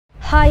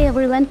Hi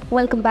everyone,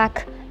 welcome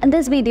back. In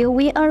this video,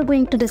 we are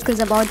going to discuss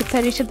about the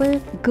perishable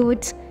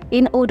goods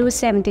in Odoo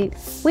 17.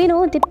 We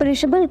know the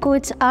perishable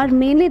goods are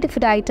mainly the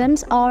food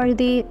items or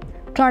the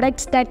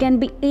products that can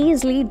be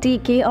easily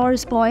decay or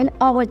spoil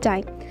over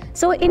time.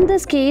 So in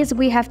this case,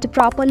 we have to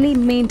properly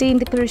maintain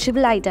the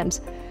perishable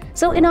items.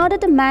 So in order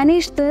to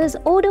manage this,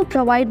 Odoo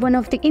provide one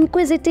of the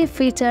inquisitive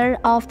feature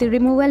of the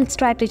removal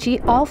strategy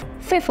of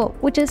FEFO,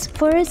 which is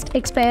first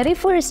expiry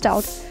first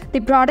out.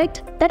 The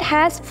product that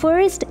has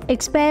first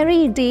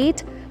expiry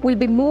date will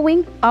be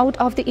moving out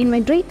of the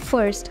inventory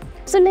first.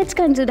 So let's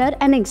consider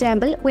an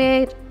example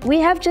where we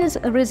have just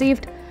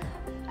received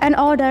an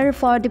order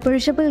for the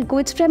perishable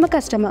goods from a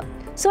customer.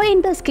 So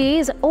in this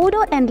case,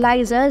 Odoo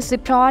analyzes the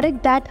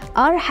product that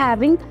are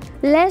having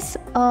less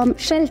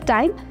shelf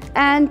time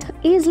and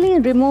easily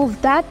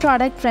remove that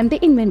product from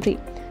the inventory.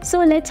 So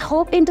let's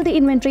hop into the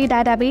inventory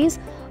database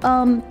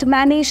to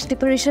manage the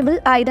perishable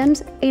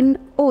items in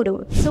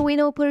Odoo. So we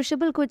know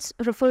perishable goods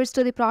refers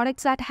to the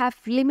products that have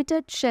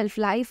limited shelf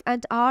life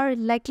and are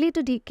likely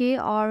to decay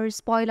or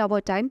spoil over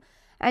time.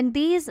 And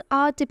these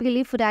are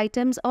typically food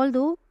items,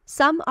 although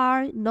some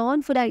are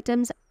non-food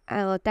items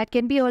that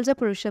can be also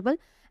perishable.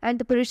 And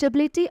the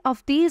perishability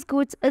of these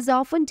goods is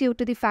often due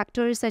to the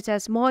factors such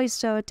as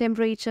moisture,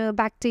 temperature,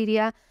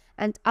 bacteria,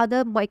 and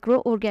other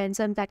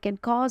microorganisms that can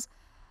cause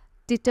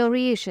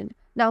deterioration.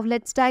 Now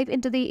let's dive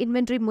into the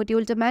inventory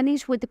module to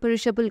manage with the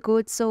perishable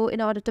goods. So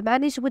in order to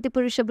manage with the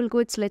perishable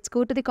goods, let's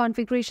go to the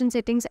configuration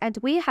settings and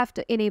we have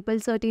to enable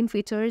certain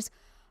features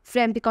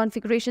from the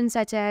configuration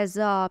such as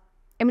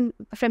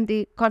from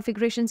the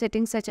configuration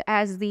settings such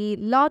as the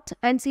lot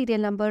and serial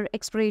number,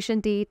 expiration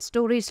date,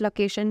 storage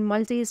location,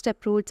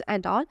 multi-step routes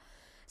and all.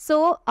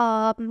 So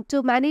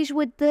to manage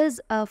with this,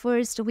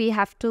 first we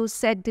have to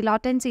set the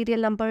lot and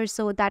serial number,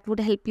 so that would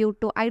help you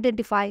to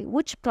identify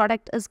which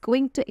product is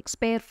going to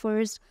expire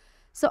first.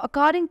 So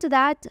according to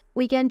that,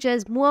 we can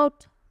just move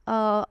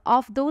out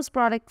of those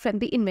products from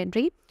the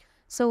inventory.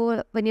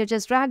 So when you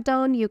just drag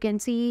down, you can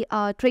see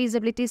a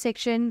traceability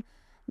section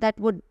that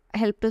would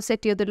help to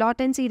set you the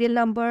lot and serial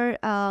number,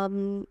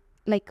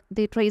 like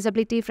the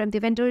traceability from the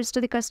vendors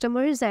to the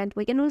customers. And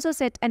we can also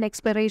set an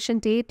expiration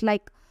date,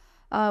 like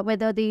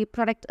whether the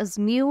product is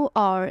new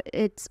or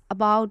it's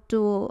about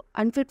to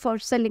unfit for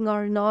selling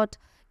or not,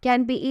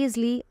 can be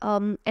easily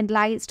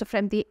analyzed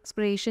from the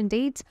expiration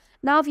dates.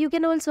 Now you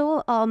can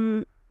also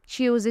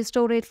choose the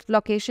storage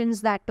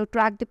locations that to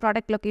track the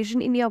product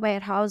location in your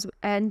warehouse,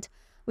 and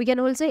we can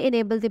also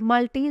enable the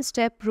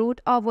multi-step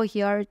route over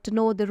here to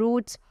know the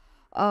routes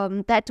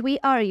that we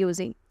are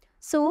using.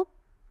 So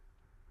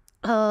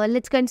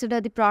let's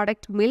consider the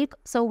product milk.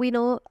 So we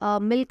know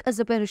milk is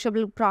a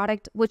perishable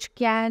product which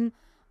can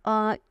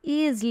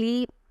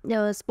easily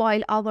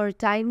spoil over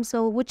time,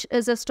 so which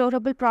is a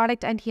storable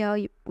product. And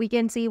here we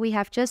can see we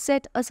have just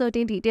set a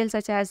certain detail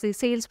such as the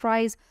sales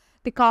price,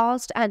 the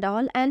cost and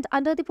all. And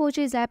under the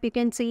purchase app, you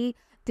can see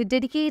the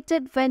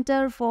dedicated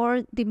vendor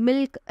for the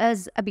milk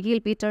is Abigail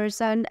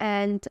Peterson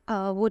and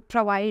would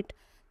provide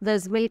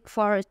this milk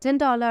for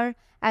 $10.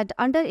 And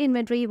under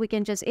inventory, we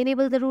can just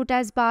enable the route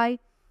as buy,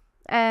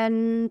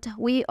 and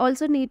we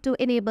also need to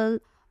enable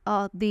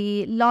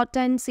the lot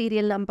and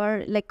serial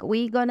number. Like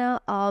we gonna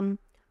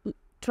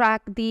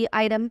track the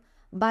item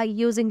by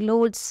using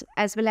loads,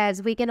 as well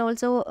as we can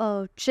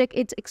also check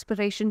its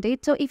expiration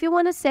date. So if you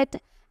want to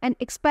set an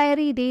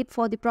expiry date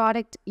for the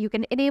product, you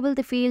can enable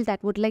the field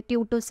that would let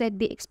you to set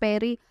the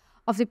expiry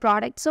of the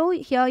product. So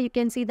here you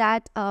can see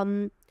that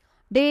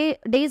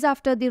days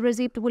after the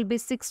receipt will be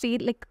 60.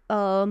 Like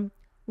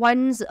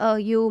once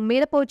you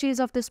made a purchase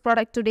of this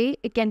product today,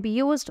 it can be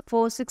used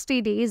for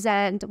 60 days,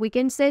 and we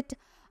can set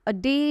a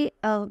day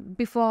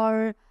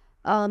before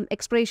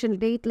expiration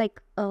date.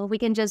 Like we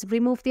can just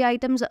remove the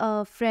items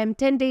from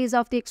 10 days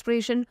of the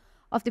expiration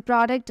of the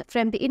product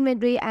from the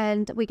inventory,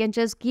 and we can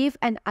just give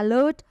an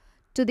alert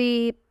to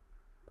the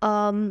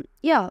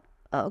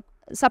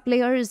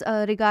suppliers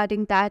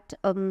regarding that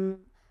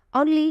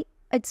only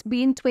it's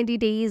been 20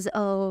 days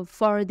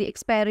for the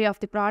expiry of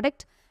the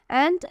product,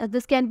 and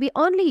this can be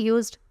only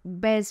used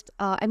best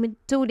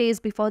 2 days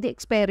before the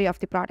expiry of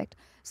the product.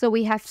 So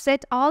we have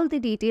set all the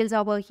details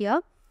over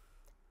here.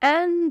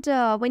 And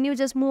when you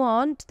just move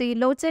on to the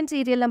loads and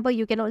serial number,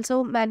 you can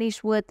also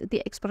manage with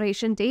the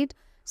expiration date.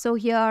 So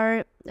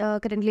here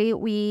currently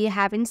we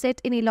haven't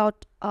set any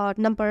lot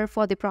number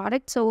for the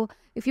product. So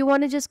if you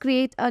want to just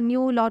create a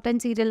new lot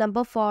and serial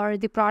number for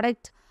the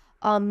product,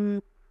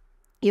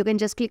 you can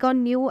just click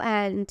on new,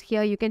 and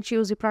here you can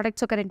choose the product.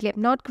 So currently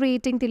I'm not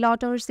creating the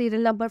lot or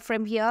serial number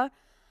from here.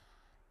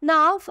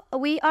 Now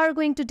we are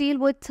going to deal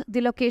with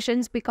the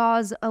locations,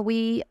 because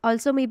we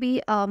also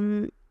maybe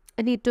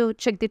need to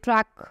check the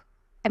track,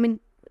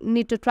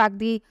 need to track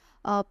the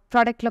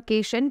product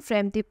location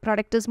from the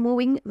product is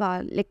moving,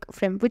 like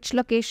from which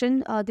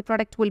location the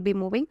product will be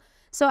moving.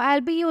 So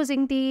I'll be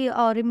using the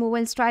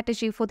removal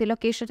strategy for the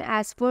location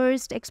as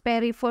first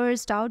expiry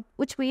first out,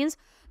 which means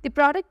the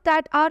product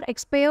that are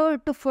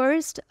expired to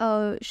first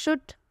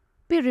should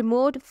be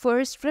removed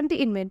first from the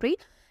inventory.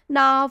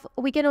 Now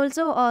we can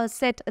also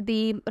set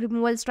the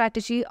removal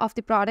strategy of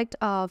the product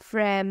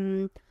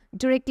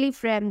directly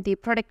from the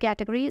product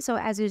category. So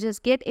as you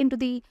just get into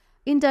the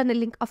internal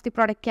link of the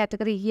product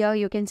category here,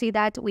 you can see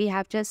that we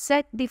have just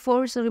set the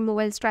force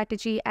removal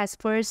strategy as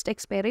first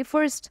expiry,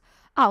 first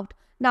out.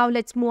 Now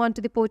let's move on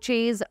to the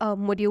purchase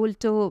module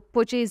to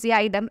purchase the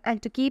item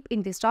and to keep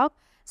in the stock.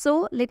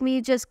 So let me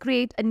just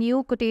create a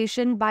new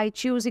quotation by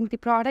choosing the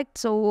product.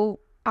 So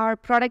our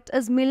product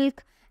is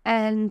milk,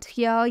 and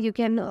here you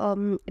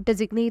can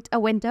designate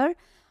a vendor.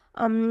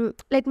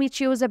 Let me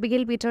choose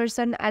Abigail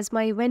Peterson as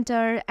my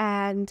vendor,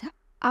 and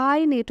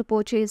I need to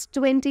purchase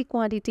 20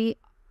 quantity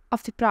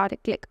of the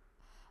product. Like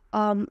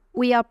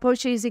we are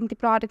purchasing the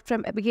product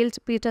from Abigail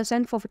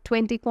Peterson for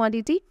 20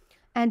 quantity,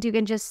 and you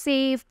can just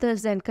save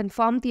this and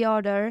confirm the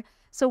order.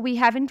 So we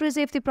haven't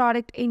received the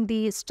product in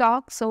the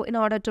stock. So in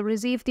order to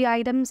receive the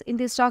items in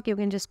the stock, you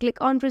can just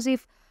click on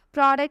receive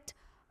product.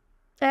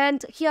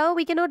 And here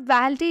we cannot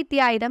validate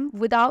the item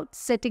without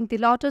setting the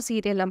lot or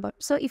serial number.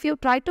 So if you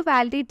try to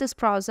validate this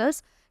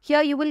process,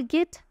 here you will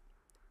get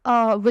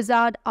a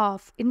wizard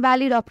of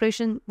invalid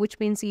operation, which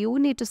means you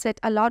need to set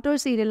a lot or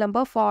serial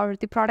number for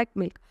the product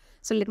milk.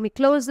 So let me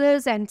close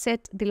this and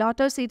set the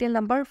lot or serial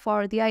number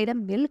for the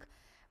item milk,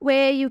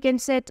 where you can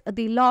set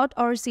the lot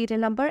or serial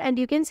number, and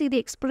you can see the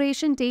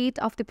expiration date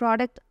of the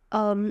product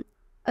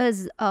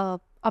is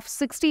of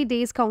 60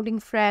 days counting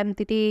from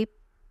the day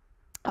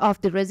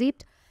of the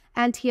receipt.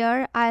 And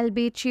here I'll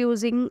be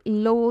choosing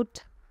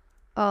load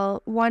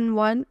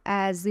 11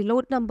 as the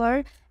load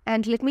number,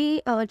 and let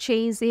me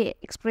change the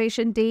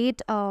expiration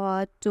date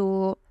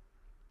to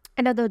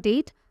another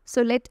date.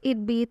 So let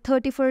it be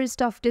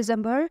 31st of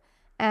December,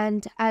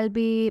 and I'll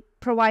be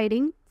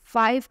providing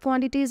 5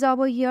 quantities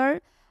over here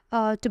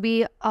to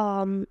be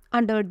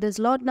under this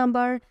load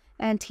number.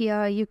 And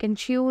here you can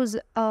choose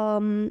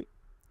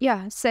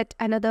set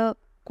another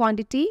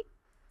quantity.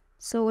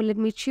 So let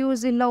me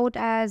choose the load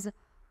as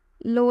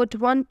load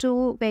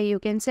 12, where you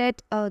can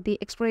set the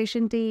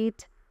expiration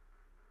date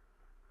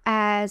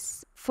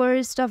as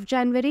 1st of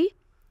January,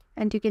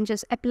 and you can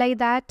just apply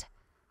that.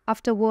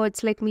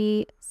 Afterwards, let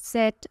me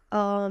set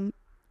 3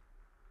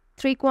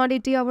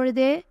 quantity over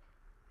there,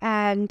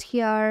 and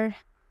here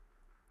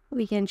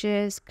we can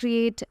just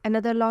create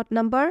another lot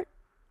number,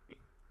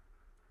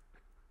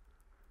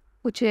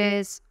 which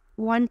is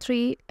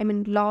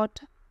lot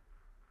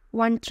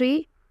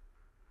 13,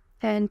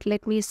 and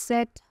let me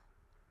set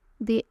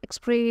the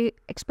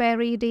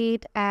expiry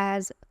date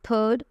as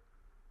 3rd,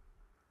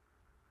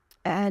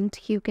 and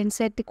you can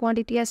set the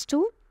quantity as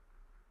 2.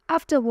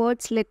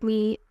 Afterwards, let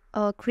me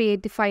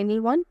create the final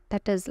one,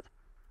 that is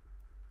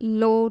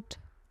load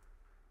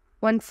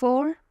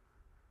 14,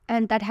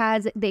 and that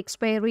has the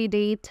expiry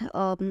date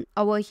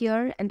over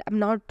here, and I'm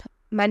not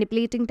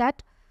manipulating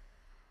that,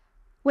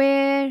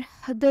 where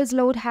this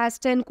load has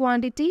 10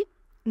 quantity.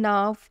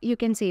 Now you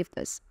can save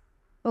this.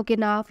 Okay,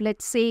 now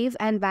let's save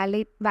and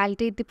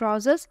validate the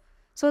process,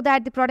 so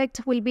that the product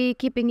will be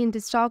keeping in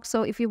the stock.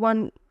 So if you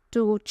want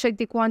to check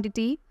the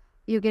quantity,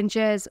 you can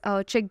just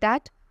check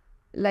that.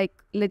 Like,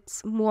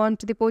 let's move on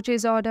to the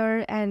purchase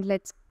order and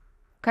let's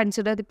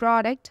consider the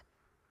product.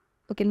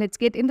 Okay, let's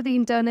get into the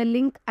internal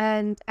link,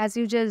 and as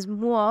you just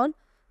move on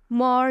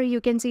more, you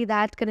can see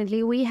that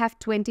currently we have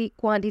 20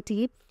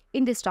 quantity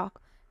in the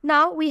stock.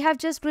 Now we have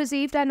just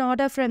received an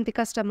order from the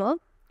customer.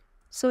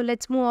 So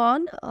let's move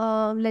on.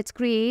 Let's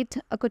create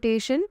a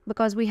quotation,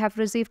 because we have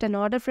received an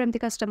order from the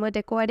customer,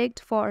 decay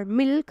for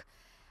milk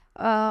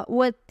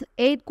with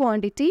 8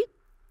 quantity.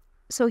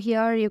 So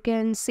here you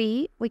can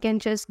see we can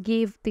just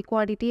give the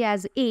quantity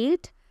as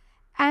 8.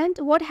 And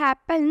what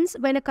happens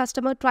when a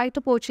customer tries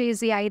to purchase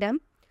the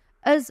item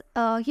is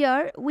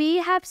here we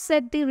have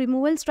set the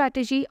removal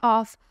strategy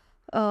of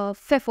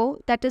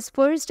FEFO, that is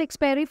first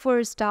expiry,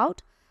 first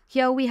out.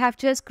 Here we have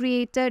just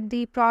created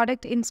the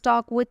product in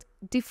stock with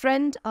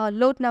different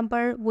load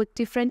number with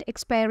different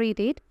expiry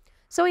date.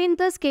 So in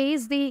this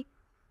case, the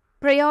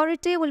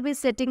priority will be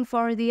setting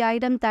for the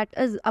item that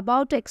is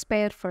about to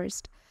expire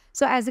first.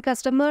 So as the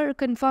customer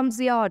confirms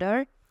the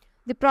order,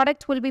 the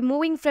product will be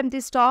moving from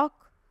the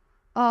stock,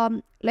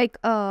 from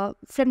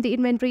the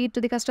inventory to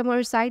the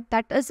customer side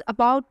that is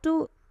about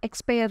to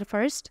expire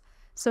first.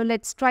 So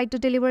let's try to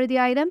deliver the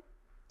item.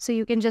 So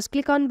you can just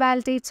click on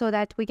validate so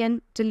that we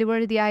can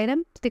deliver the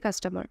item to the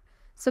customer.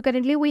 So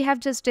currently we have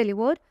just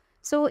delivered.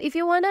 So if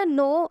you want to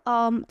know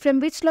from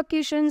which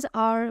locations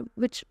or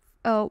which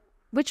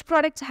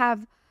products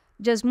have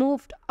just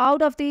moved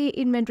out of the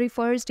inventory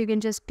first, you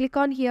can just click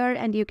on here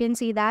and you can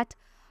see that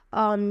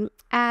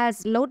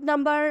as load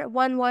number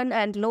 11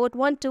 and load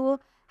 12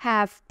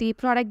 have the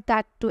product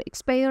that to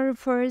expire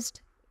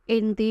first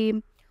in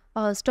the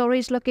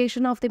storage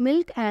location of the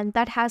milk, and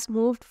that has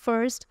moved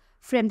first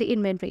from the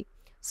inventory.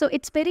 So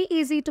it's very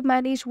easy to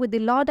manage with the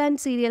lot and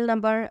serial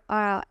number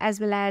as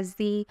well as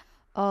the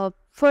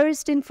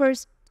first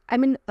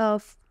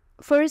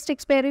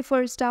expiry,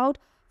 first out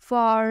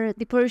for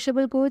the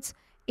perishable goods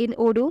in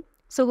Odoo.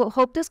 So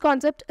hope this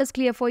concept is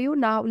clear for you.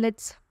 Now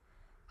let's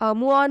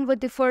move on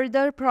with the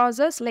further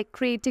process like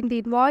creating the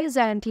invoice,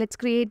 and let's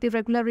create the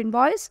regular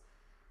invoice.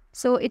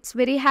 So it's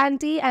very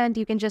handy, and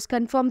you can just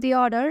confirm the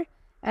order,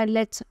 and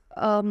let's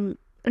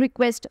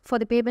request for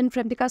the payment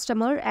from the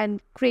customer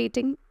and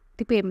creating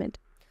the payment.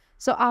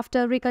 So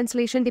after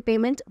reconciliation, the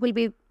payment will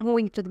be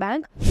moving to the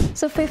bank.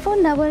 So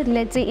FEFO never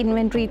lets the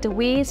inventory to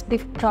waste the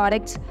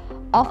products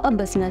of a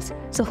business.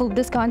 So hope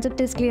this concept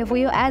is clear for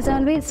you. As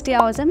always, stay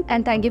awesome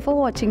and thank you for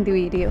watching the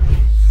video.